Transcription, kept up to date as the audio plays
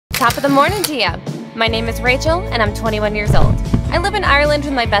Top of the morning to you. My name is Rachel, and I'm 21 years old. I live in Ireland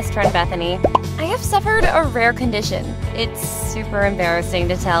with my best friend Bethany. I have suffered a rare condition. It's super embarrassing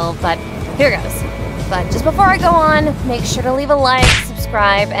to tell, but here goes. But just before I go on, make sure to leave a like,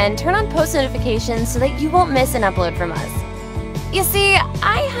 subscribe, and turn on post notifications so that you won't miss an upload from us. You see,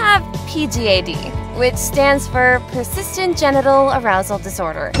 I have PGAD, which stands for Persistent Genital Arousal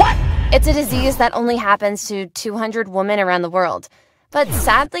Disorder. What? It's a disease that only happens to 200 women around the world. But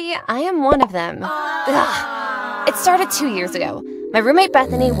sadly, I am one of them. Ugh. It started 2 years ago. My roommate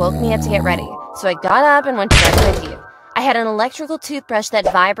Bethany woke me up to get ready, so I got up and went to brush my teeth. I had an electrical toothbrush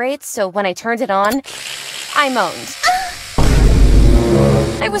that vibrates, so when I turned it on, I moaned.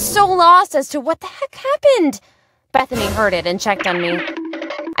 I was so lost as to what the heck happened. Bethany heard it and checked on me.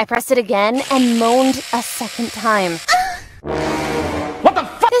 I pressed it again and moaned a second time. What the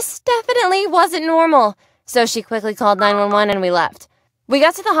fuck? This definitely wasn't normal, so she quickly called 911 and we left. We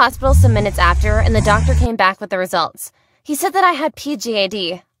got to the hospital some minutes after, and the doctor came back with the results. He said that I had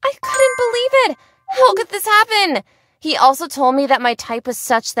PGAD. I couldn't believe it! How could this happen? He also told me that my type was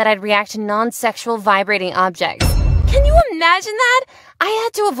such that I'd react to non-sexual vibrating objects. Can you imagine that? I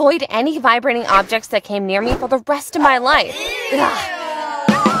had to avoid any vibrating objects that came near me for the rest of my life.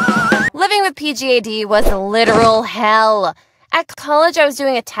 Ugh. Living with PGAD was literal hell. At college, I was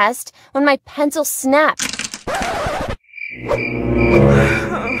doing a test when my pencil snapped.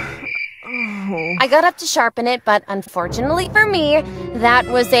 I got up to sharpen it, but unfortunately for me, that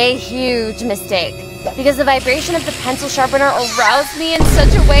was a huge mistake. Because the vibration of the pencil sharpener aroused me in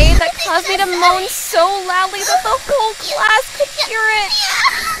such a way that caused me to moan so loudly that the whole class could hear it.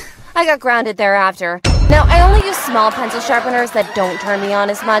 I got grounded thereafter. Now, I only use small pencil sharpeners that don't turn me on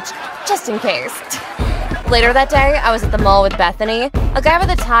as much, just in case. Later that day, I was at the mall with Bethany. A guy with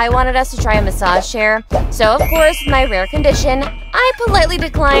a tie wanted us to try a massage chair. So, of course, with my rare condition, I politely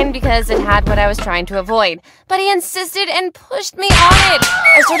declined because it had what I was trying to avoid. But he insisted and pushed me on it.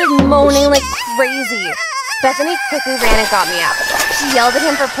 I started moaning like crazy. Bethany quickly ran and got me out. She yelled at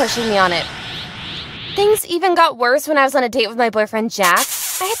him for pushing me on it. Things even got worse when I was on a date with my boyfriend Jack.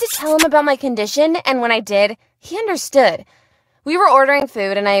 I had to tell him about my condition, and when I did, he understood. We were ordering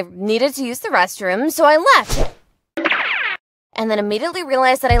food and I needed to use the restroom, so I left. And then immediately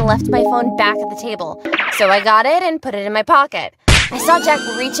realized that I left my phone back at the table. So I got it and put it in my pocket. I saw Jack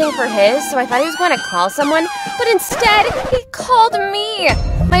reaching for his, so I thought he was going to call someone, but instead, he called me.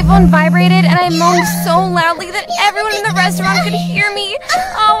 My phone vibrated and I moaned so loudly that everyone in the restaurant could hear me.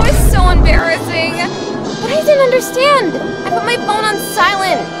 Oh, it was so embarrassing. But I didn't understand. I put my phone on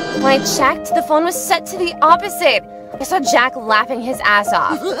silent. When I checked, the phone was set to the opposite. I saw Jack laughing his ass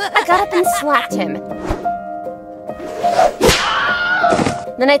off. I got up and slapped him.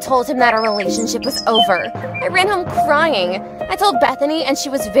 Then I told him that our relationship was over. I ran home crying. I told Bethany and she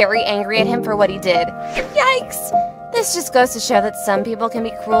was very angry at him for what he did. Yikes! This just goes to show that some people can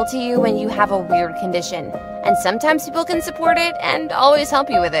be cruel to you when you have a weird condition. And sometimes people can support it and always help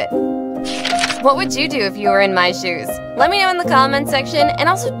you with it. What would you do if you were in my shoes? Let me know in the comments section, and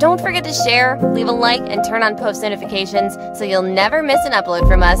also don't forget to share, leave a like, and turn on post notifications so you'll never miss an upload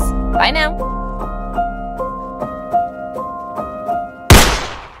from us. Bye now!